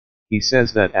He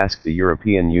says that ask the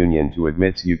European Union to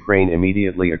admit Ukraine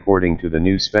immediately according to the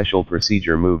new special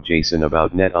procedure move Jason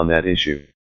about net on that issue.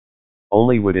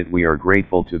 Only would it we are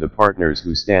grateful to the partners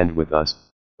who stand with us,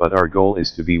 but our goal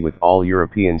is to be with all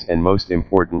Europeans and most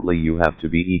importantly you have to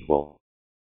be equal.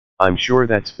 I'm sure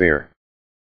that's fair.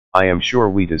 I am sure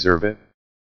we deserve it.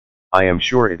 I am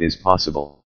sure it is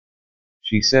possible.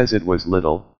 She says it was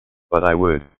little, but I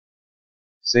would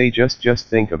say just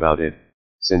think about it,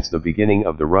 since the beginning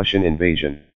of the Russian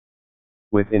invasion.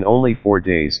 Within only 4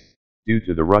 days, due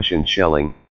to the Russian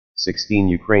shelling, 16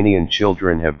 Ukrainian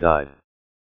children have died.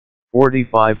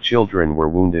 45 children were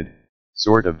wounded,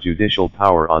 sort of judicial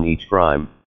power on each crime.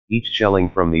 Each shelling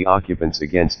from the occupants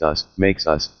against us makes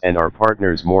us and our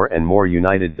partners more and more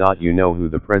united. You know who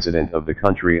the president of the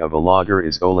country of a lager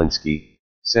is? Olinsky,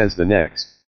 says the next.